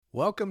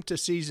Welcome to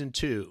Season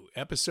 2,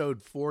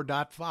 Episode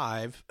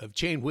 4.5 of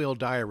Chainwheel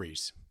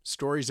Diaries,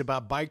 stories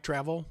about bike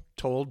travel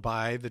told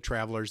by the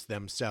travelers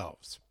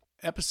themselves.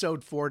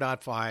 Episode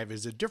 4.5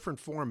 is a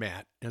different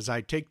format as I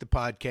take the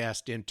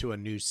podcast into a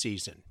new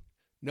season.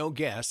 No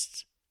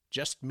guests,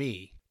 just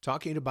me,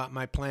 talking about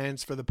my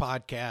plans for the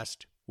podcast,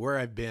 where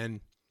I've been,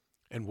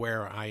 and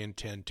where I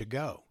intend to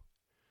go.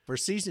 For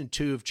Season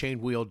 2 of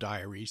Chainwheel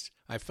Diaries,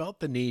 I felt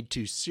the need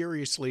to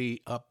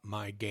seriously up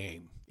my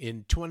game.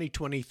 In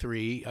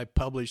 2023, I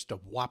published a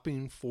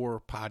whopping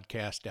 4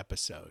 podcast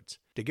episodes.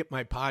 To get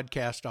my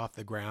podcast off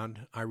the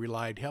ground, I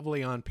relied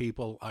heavily on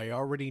people I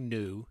already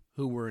knew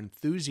who were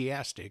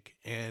enthusiastic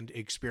and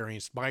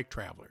experienced bike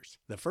travelers,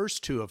 the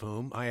first 2 of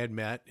whom I had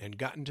met and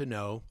gotten to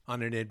know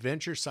on an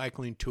adventure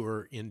cycling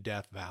tour in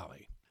Death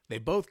Valley. They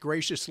both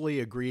graciously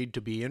agreed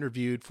to be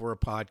interviewed for a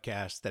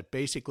podcast that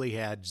basically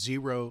had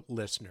 0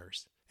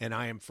 listeners, and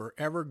I am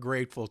forever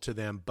grateful to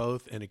them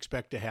both and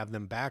expect to have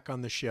them back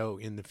on the show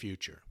in the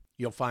future.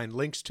 You'll find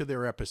links to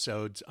their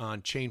episodes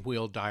on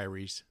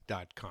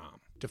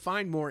chainwheeldiaries.com. To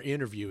find more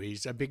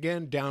interviewees, I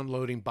began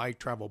downloading bike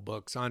travel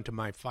books onto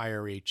my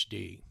Fire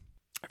HD.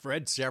 I've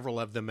read several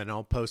of them, and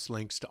I'll post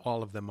links to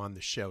all of them on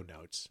the show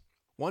notes.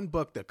 One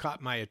book that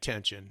caught my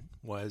attention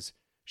was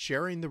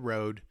Sharing the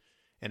Road,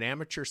 an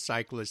amateur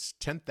cyclist's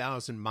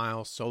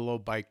 10,000-mile solo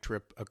bike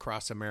trip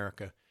across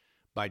America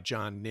by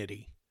John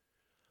Nitty.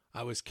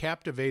 I was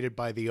captivated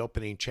by the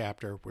opening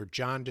chapter where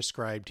John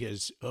described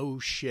his oh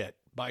shit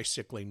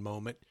bicycling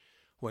moment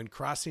when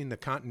crossing the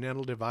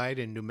Continental Divide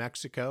in New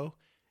Mexico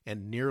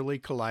and nearly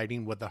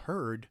colliding with a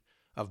herd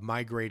of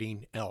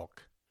migrating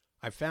elk.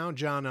 I found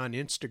John on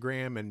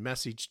Instagram and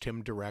messaged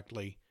him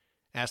directly,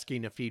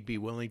 asking if he'd be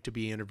willing to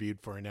be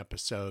interviewed for an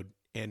episode,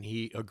 and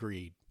he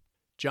agreed.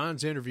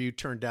 John's interview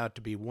turned out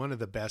to be one of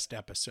the best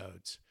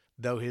episodes.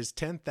 Though his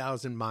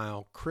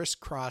 10,000-mile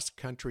crisscross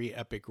country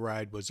epic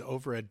ride was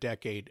over a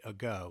decade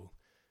ago,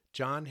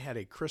 John had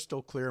a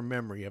crystal clear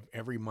memory of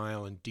every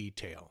mile in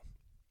detail.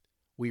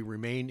 We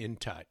remain in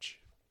touch.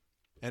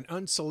 An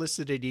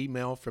unsolicited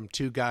email from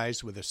 2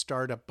 guys with a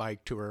startup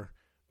bike tour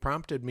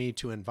prompted me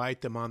to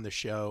invite them on the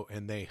show,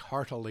 and they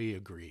heartily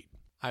agreed.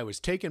 I was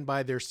taken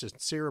by their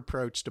sincere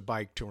approach to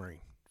bike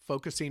touring,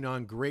 focusing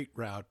on great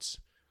routes,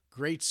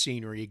 great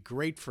scenery,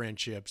 great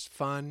friendships,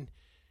 fun,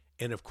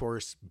 and of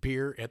course,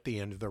 beer at the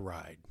end of the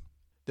ride.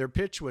 Their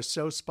pitch was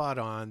so spot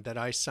on that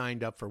I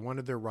signed up for one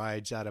of their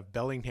rides out of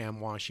Bellingham,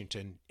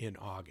 Washington in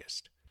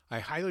August. I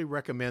highly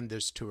recommend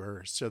this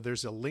tour, so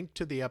there's a link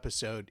to the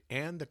episode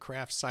and the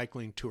Craft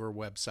Cycling Tour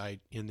website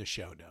in the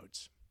show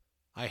notes.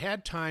 I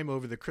had time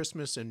over the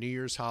Christmas and New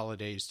Year's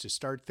holidays to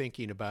start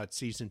thinking about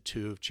Season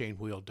 2 of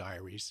Chainwheel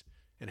Diaries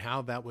and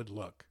how that would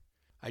look.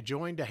 I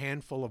joined a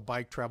handful of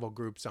bike travel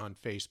groups on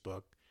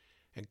Facebook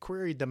and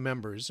queried the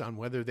members on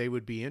whether they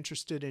would be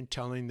interested in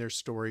telling their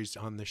stories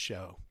on the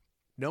show.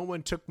 No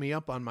one took me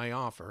up on my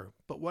offer,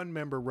 but one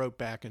member wrote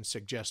back and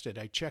suggested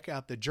I check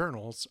out the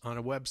journals on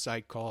a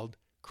website called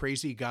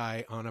Crazy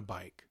Guy on a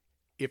Bike.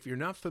 If you're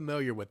not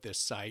familiar with this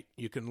site,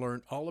 you can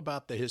learn all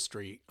about the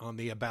history on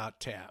the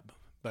About tab,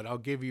 but I'll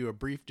give you a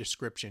brief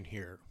description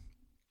here.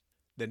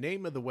 The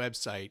name of the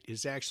website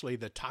is actually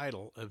the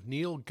title of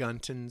Neil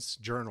Gunton's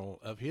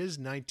journal of his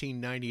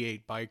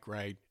 1998 bike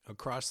ride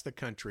across the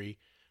country,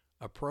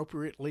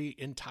 appropriately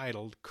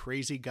entitled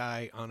Crazy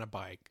Guy on a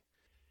Bike.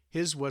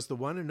 His was the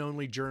one and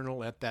only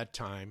journal at that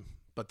time,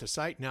 but the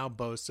site now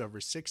boasts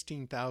over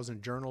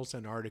 16,000 journals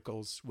and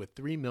articles with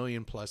 3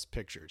 million plus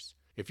pictures.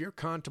 If you're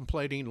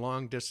contemplating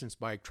long-distance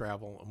bike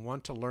travel and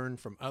want to learn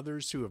from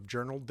others who have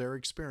journaled their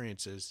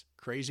experiences,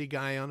 Crazy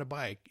Guy on a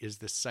Bike is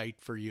the site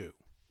for you.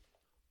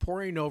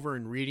 Poring over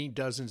and reading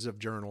dozens of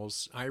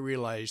journals, I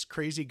realized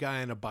Crazy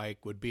Guy on a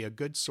Bike would be a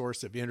good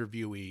source of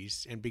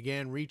interviewees and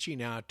began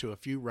reaching out to a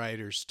few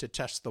writers to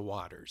test the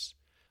waters.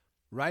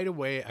 Right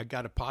away, I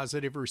got a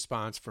positive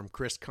response from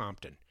Chris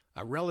Compton,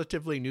 a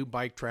relatively new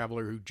bike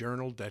traveler who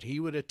journaled that he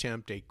would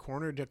attempt a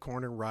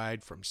corner-to-corner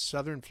ride from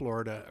southern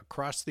Florida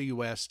across the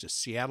U.S. to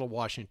Seattle,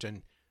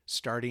 Washington,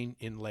 starting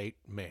in late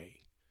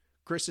May.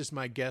 Chris is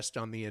my guest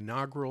on the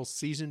inaugural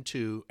Season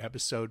 2,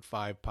 Episode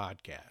 5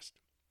 podcast.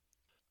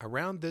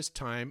 Around this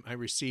time, I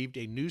received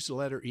a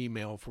newsletter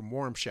email from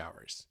Warm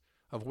Showers,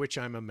 of which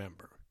I'm a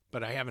member,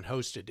 but I haven't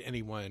hosted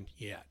anyone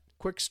yet.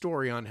 Quick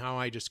story on how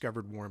I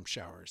discovered Warm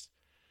Showers.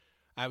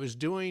 I was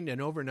doing an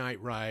overnight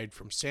ride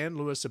from San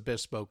Luis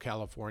Obispo,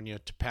 California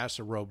to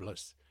Paso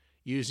Robles,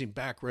 using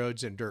back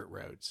roads and dirt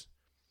roads.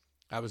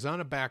 I was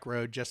on a back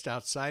road just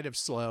outside of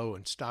Slow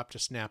and stopped to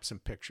snap some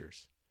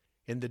pictures.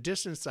 In the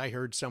distance, I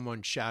heard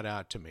someone shout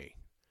out to me,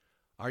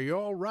 "Are you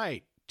all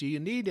right? Do you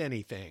need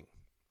anything?"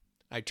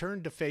 I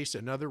turned to face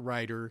another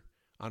rider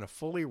on a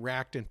fully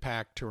racked and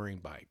packed touring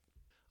bike.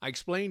 I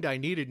explained I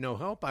needed no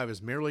help. I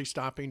was merely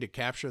stopping to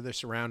capture the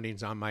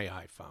surroundings on my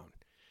iPhone.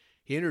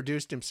 He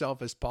introduced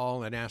himself as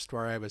Paul and asked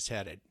where I was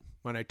headed.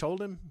 When I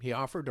told him, he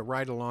offered to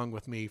ride along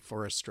with me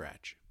for a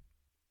stretch.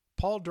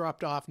 Paul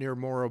dropped off near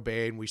Morro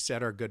Bay and we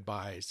said our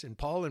goodbyes, and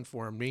Paul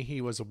informed me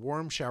he was a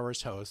Warm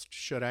Showers host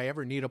should I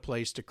ever need a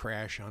place to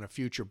crash on a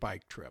future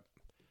bike trip.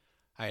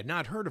 I had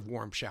not heard of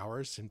Warm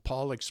Showers, and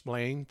Paul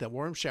explained that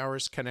Warm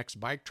Showers connects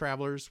bike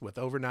travelers with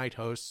overnight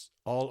hosts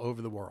all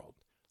over the world.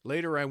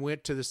 Later, I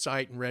went to the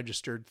site and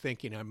registered,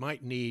 thinking I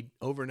might need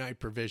overnight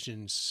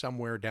provisions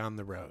somewhere down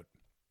the road.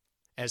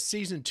 As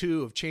Season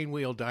 2 of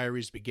Chainwheel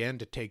Diaries began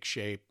to take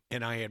shape,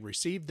 and I had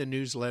received the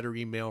newsletter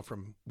email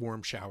from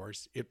Warm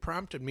Showers, it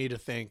prompted me to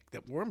think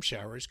that Warm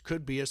Showers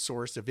could be a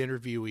source of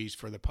interviewees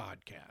for the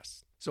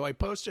podcast. So I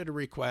posted a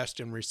request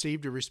and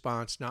received a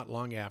response not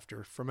long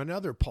after from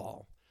another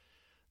Paul.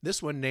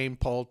 This one named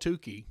Paul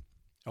Tukey,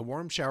 a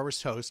Warm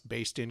Showers host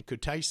based in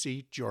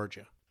Kutaisi,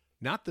 Georgia.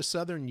 Not the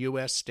southern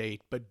U.S.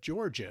 state, but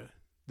Georgia,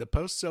 the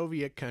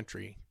post-Soviet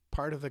country,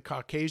 part of the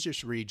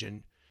Caucasus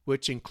region,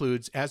 which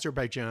includes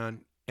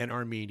Azerbaijan and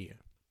Armenia.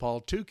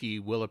 Paul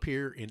Tukey will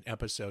appear in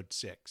episode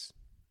 6.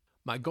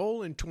 My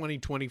goal in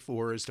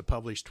 2024 is to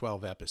publish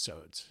 12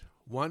 episodes,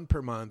 one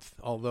per month,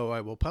 although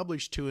I will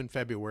publish 2 in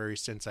February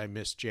since I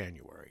missed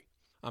January.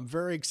 I'm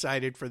very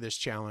excited for this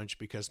challenge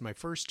because my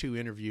first 2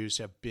 interviews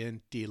have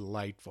been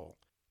delightful.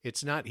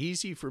 It's not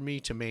easy for me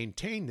to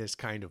maintain this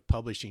kind of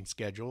publishing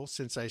schedule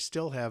since I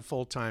still have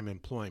full-time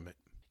employment.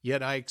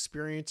 Yet I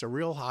experience a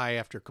real high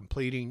after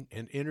completing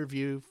an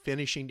interview,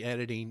 finishing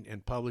editing,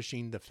 and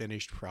publishing the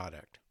finished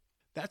product.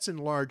 That's in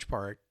large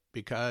part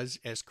because,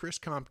 as Chris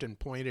Compton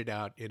pointed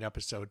out in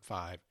episode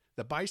 5,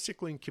 the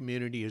bicycling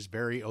community is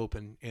very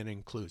open and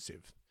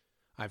inclusive.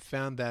 I've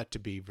found that to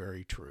be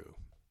very true.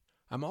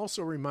 I'm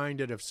also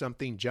reminded of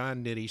something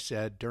John Nitty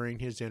said during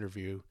his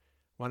interview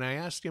when I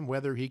asked him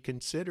whether he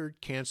considered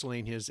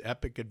canceling his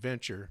epic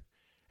adventure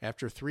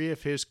after 3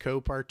 of his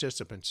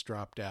co-participants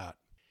dropped out.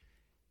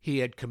 He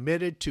had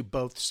committed to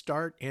both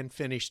start and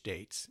finish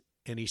dates,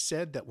 and he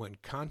said that when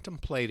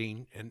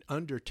contemplating an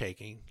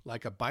undertaking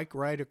like a bike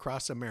ride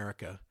across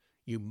America,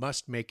 you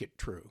must make it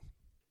true.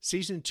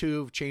 Season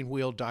 2 of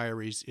Chainwheel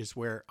Diaries is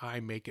where I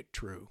make it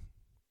true.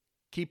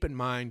 Keep in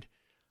mind,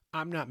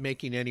 I'm not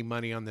making any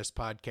money on this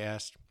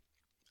podcast.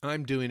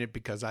 I'm doing it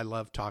because I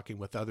love talking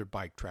with other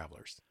bike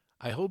travelers.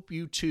 I hope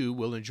you too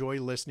will enjoy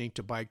listening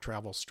to bike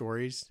travel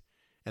stories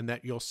and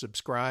that you'll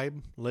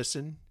subscribe,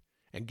 listen,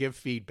 and give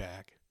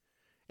feedback.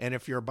 And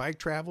if you're a bike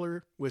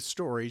traveler with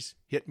stories,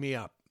 hit me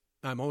up.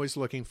 I'm always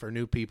looking for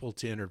new people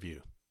to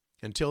interview.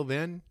 Until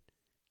then,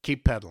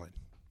 keep pedaling.